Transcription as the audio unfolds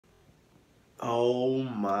Oh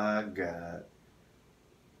my God.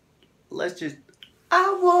 Let's just.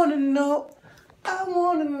 I wanna know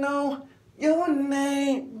your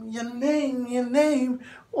name, your name, your name.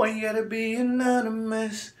 Why you gotta be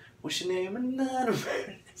anonymous? What's your name,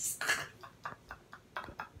 anonymous?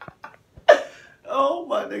 Oh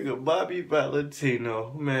my nigga, Bobby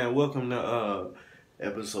Valentino. Man, welcome to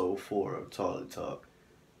episode 4 of Toilet Talk.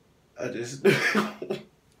 I just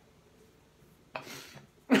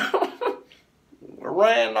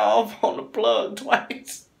ran off on the plug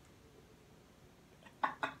twice.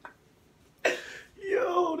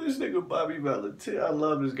 Yo, this nigga Bobby Valentino. I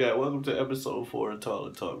love this guy. Welcome to episode 4 of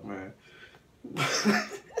Toilet Talk, man.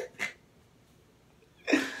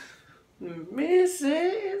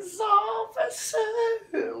 Mrs. Officer,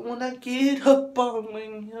 when I get up on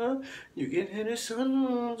you, you can hear the sun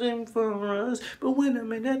rising for us. But when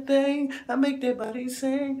I'm in that thing, I make that body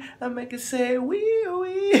sing. I make it say, wee,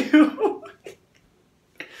 wee.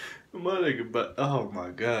 My nigga, but oh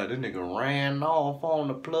my God, this nigga ran off on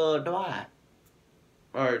the plug twice.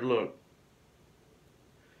 Alright, look.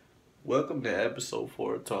 Welcome to episode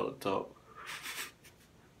 4 of Toilet Talk.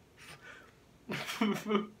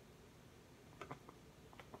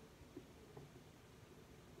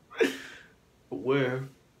 Where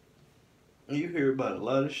you hear about a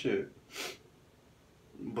lot of shit.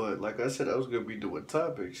 But like I said, I was gonna be doing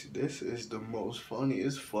topics. This is the most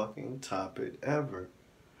funniest fucking topic ever.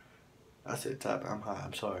 I said topic, I'm high,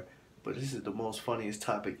 I'm sorry. But this is the most funniest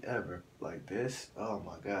topic ever. Like this, oh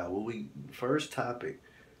my God. First topic,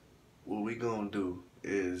 what we gonna do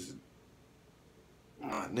is,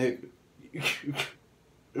 my nigga,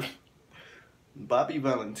 Bobby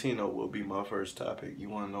Valentino will be my first topic. You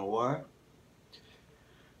wanna know why?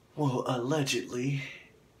 Well, allegedly,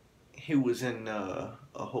 he was in a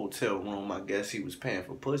hotel room. I guess he was paying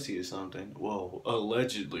for pussy or something. Well,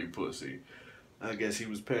 allegedly pussy. I guess he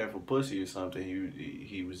was paying for pussy or something.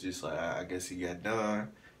 He was just like, I guess he got done.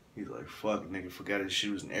 He's like, fuck, nigga, forgot his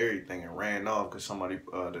shoes and everything and ran off because somebody,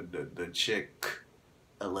 the chick,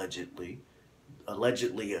 allegedly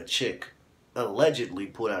a chick, allegedly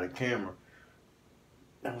put out a camera.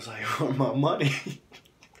 I was like, where my money?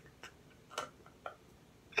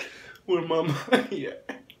 Where my money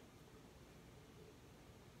at?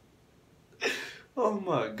 Oh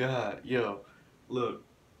my God, yo, look.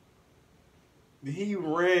 He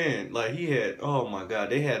ran like he had. Oh my God,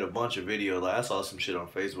 they had a bunch of videos. Like I saw some shit on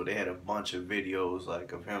Facebook. They had a bunch of videos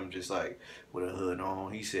like of him just like with a hood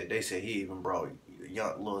on. They said he even brought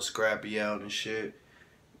young little Scrappy out and shit.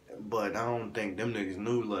 But I don't think them niggas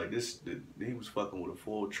knew like this. He was fucking with a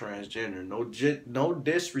full transgender. No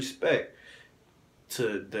disrespect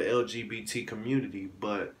to the LGBT community,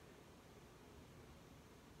 but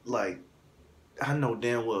like I know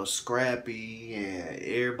damn well Scrappy and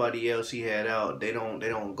everybody else he had out, they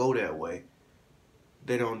don't go that way.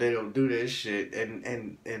 They don't do that shit.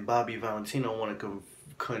 And Bobby Valentino want to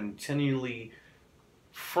continually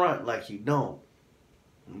front like he don't.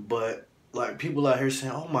 But like people out here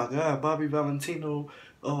saying, "Oh my God, Bobby Valentino,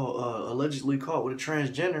 allegedly caught with a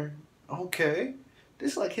transgender." Okay,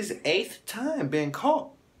 this is like his 8th time being caught.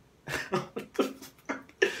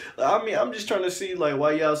 I mean, I'm just trying to see like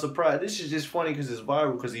why y'all surprised. This is just funny because it's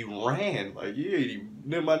viral because he ran. Like,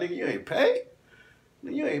 my nigga, you ain't pay.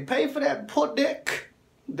 You ain't pay for that poor dick.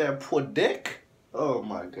 That poor dick. Oh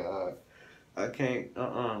my God, I can't.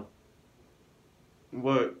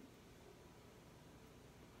 But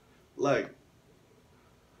like,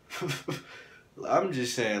 I'm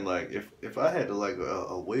just saying like if I had like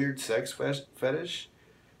a weird sex fetish.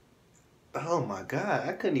 Oh my God,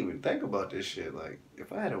 I couldn't even think about this shit. Like,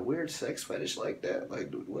 if I had a weird sex fetish like that, like,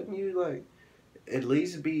 wouldn't you like at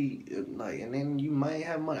least be like, and then you might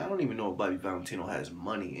have money. I don't even know if Bobby Valentino has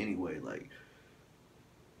money anyway. Like,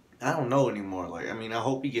 I don't know anymore. Like, I mean, I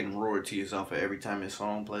hope he getting royalties off of every time his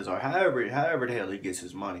song plays or however the hell he gets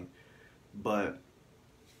his money. But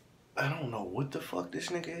I don't know what the fuck this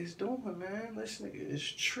nigga is doing, man. This nigga is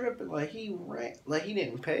tripping. Like, he ran, like he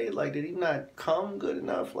didn't pay. Like, did he not come good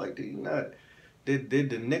enough? Like, did he not? Did the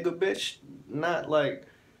nigga bitch not like?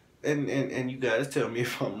 And you guys tell me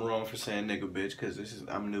if I'm wrong for saying nigga bitch, because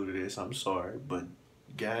I'm new to this. I'm sorry, but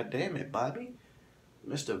god damn it, Bobby,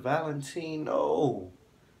 Mr. Valentino,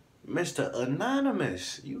 Mr.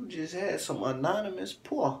 Anonymous, you just had some anonymous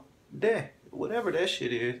poor there, whatever that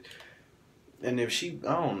shit is. And if she,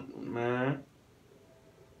 I don't, man,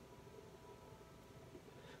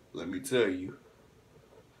 let me tell you.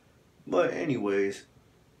 But anyways,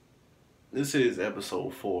 this is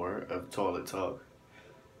episode 4 of Toilet Talk.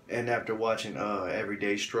 And after watching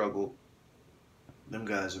Everyday Struggle, them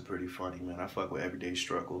guys are pretty funny, man. I fuck with Everyday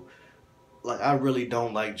Struggle. like I really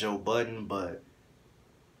don't like Joe Budden, but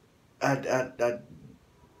I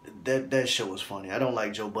that show was funny. I don't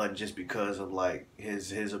like Joe Budden just because of like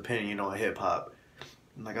his opinion on hip hop.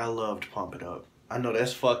 Like I loved Pump It Up. I know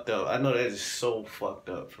that's fucked up. I know that is so fucked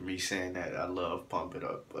up for me saying that. I love Pump It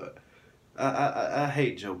Up, but I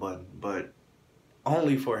hate Joe Budden, but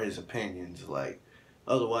only for his opinions. Like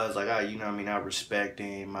otherwise, like I, you know, what I mean, I respect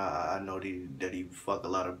him. I know that he fuck a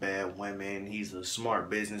lot of bad women. He's a smart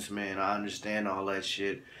businessman. I understand all that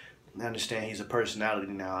shit. I understand he's a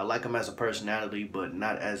personality now. I like him as a personality, but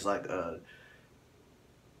not as like a.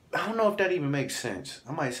 I don't know if that even makes sense.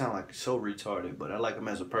 I might sound like so retarded, but I like him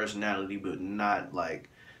as a personality, but not like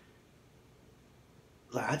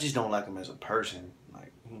I just don't like him as a person.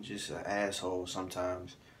 Like he's just an asshole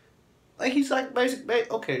sometimes. Like he's like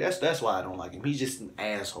okay, that's why I don't like him. He's just an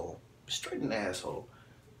asshole, straight an asshole.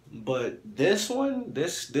 But this one,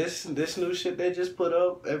 this new shit they just put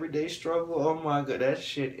up, Everyday Struggle. Oh my god, that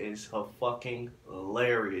shit is a fucking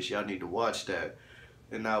hilarious. Y'all need to watch that,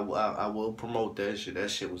 and I will promote that shit.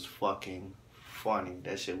 That shit was fucking funny.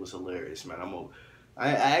 That shit was hilarious, man. I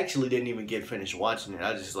actually didn't even get finished watching it.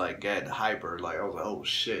 I just like got hyper. Like I was like, oh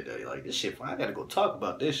shit, like this shit. I gotta go talk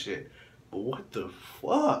about this shit. But what the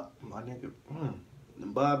fuck, my nigga?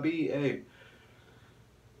 Bobby, hey.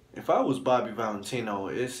 If I was Bobby Valentino,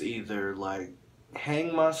 it's either like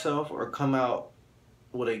hang myself or come out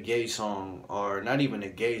with a gay song, or not even a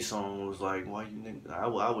gay song. It was like, why you nigga?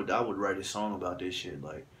 I would write a song about this shit.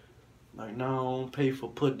 Like no, I don't pay for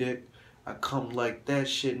put dick. I come like that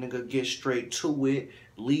shit, nigga. Get straight to it.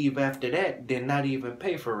 Leave after that, then not even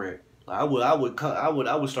pay for it. Like,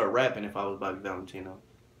 I would start rapping if I was Bobby Valentino.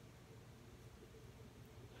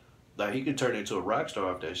 Like he could turn into a rock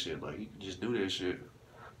star off that shit. Like he could just do that shit.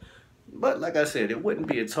 But like I said, it wouldn't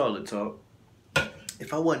be a toilet talk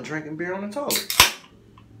if I wasn't drinking beer on the toilet.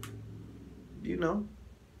 You know,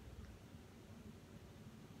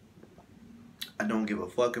 I don't give a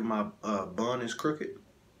fuck if my bun is crooked.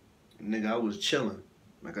 Nigga, I was chilling.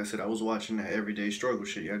 Like I said, I was watching that Everyday Struggle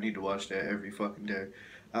shit. Y'all need to watch that every fucking day.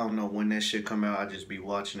 I don't know when that shit come out. I just be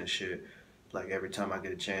watching the shit. Like every time I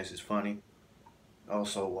get a chance, it's funny.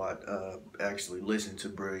 Also, actually listen to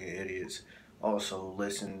Brilliant Idiots. Also,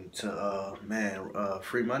 listen to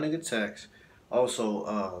Free My Nigga Tax.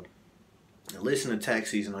 Also, listen to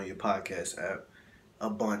Tax Season on your podcast app a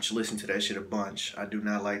bunch. Listen to that shit a bunch. I do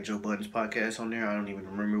not like Joe Budden's podcast on there. I don't even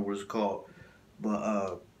remember what it's called.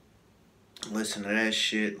 But listen to that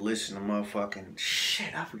shit. Listen to motherfucking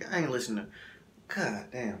shit. I forgot. I ain't listening to. God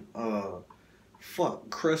damn.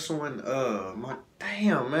 Fuck Chris one. My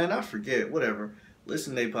damn man. I forget. Whatever.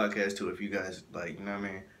 Listen to their podcast too if you guys like. You know what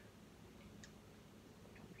I mean.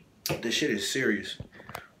 This shit is serious.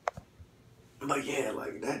 But yeah,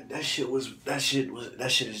 like that shit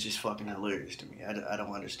is just fucking hilarious to me. I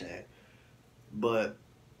don't understand. But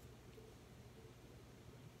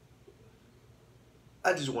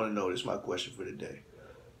I just want to know, this is my question for the day.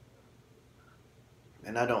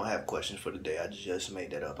 And I don't have questions for the day. I just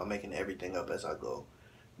made that up. I'm making everything up as I go.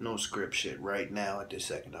 No script shit right now at this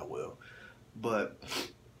second I will. But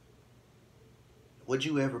would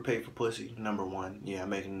you ever pay for pussy? Number one. Yeah, I'm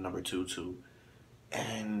making number two too.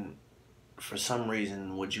 And for some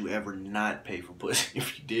reason, would you ever not pay for pussy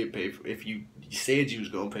if you did pay for, if you said you was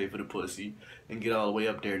gonna pay for the pussy and get all the way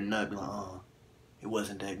up there and not be like, it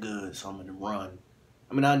wasn't that good, so I'm gonna run.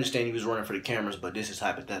 I mean, I understand he was running for the cameras, but this is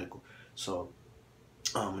hypothetical. So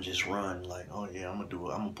I'm gonna just run like, oh yeah, I'm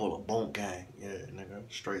gonna pull a bone gang, yeah, nigga,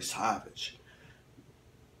 straight savage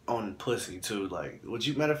on pussy too. Like, would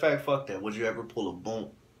you? Matter of fact, fuck that. Would you ever pull a bone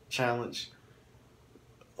challenge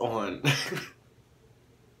on?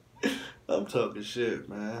 I'm talking shit,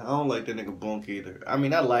 man. I don't like that nigga Bunk either. I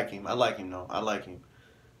mean, I like him. I like him though. I like him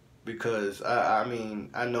because I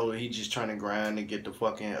mean, I know he just trying to grind and get the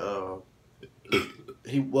fucking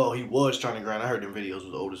he was trying to grind. I heard them videos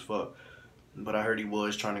was old as fuck, but I heard he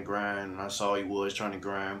was trying to grind, and I saw he was trying to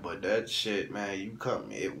grind. But that shit, man,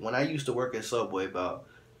 when I used to work at Subway about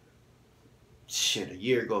shit a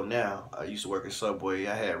year ago now. I used to work at Subway.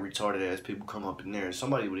 I had retarded ass people come up in there.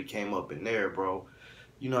 Somebody would have came up in there, bro.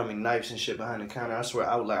 You know what I mean? Knives and shit behind the counter. I swear,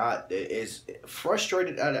 I was like, as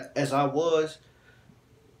frustrated as I was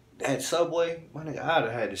at Subway, my nigga, I'd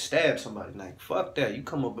have had to stab somebody. Like, fuck that. You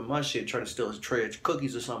come up in my shit, try to steal a tray of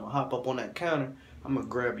cookies or something, hop up on that counter, I'm gonna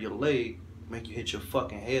grab your leg, make you hit your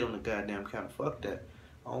fucking head on the goddamn counter. Fuck that.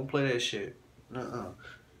 I don't play that shit.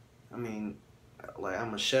 I mean, like,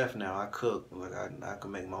 I'm a chef now. I cook. Like, I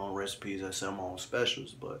can make my own recipes. I sell my own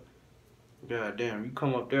specials. But, goddamn, you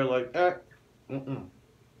come up there like that,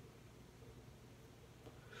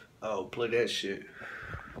 Oh, play that shit.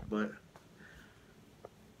 But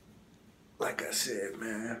like I said,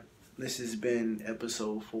 man, this has been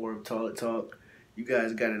episode 4 of Toilet Talk. You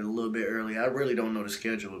guys got it a little bit early. I really don't know the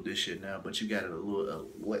schedule of this shit now, but you got it a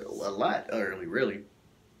lot early, really.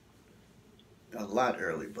 A lot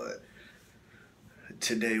early, but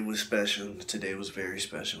today was special. Today was very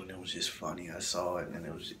special, and it was just funny. I saw it, and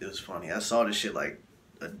it was funny. I saw this shit like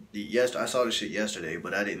I saw this shit yesterday,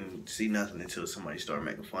 but I didn't see nothing until somebody started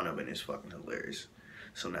making fun of it, and it's fucking hilarious.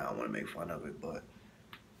 So now I want to make fun of it, but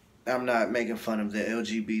I'm not making fun of the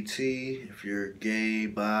LGBT. If you're gay,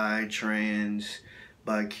 bi, trans,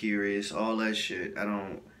 bi-curious, all that shit,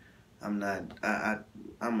 I'm not.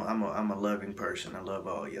 I'm a loving person. I love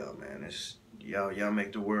all y'all, man. It's y'all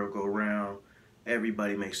make the world go round.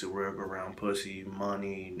 Everybody makes the world go round. Pussy,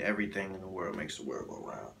 money, everything in the world makes the world go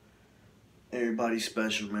round. Everybody's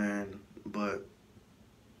special, man. But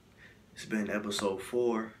it's been episode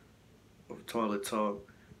 4 of Toilet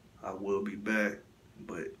Talk. I will be back,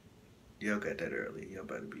 but y'all got that early. Y'all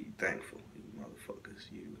better be thankful, you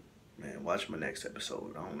motherfuckers. You, man, watch my next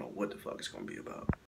episode. I don't know what the fuck it's gonna be about.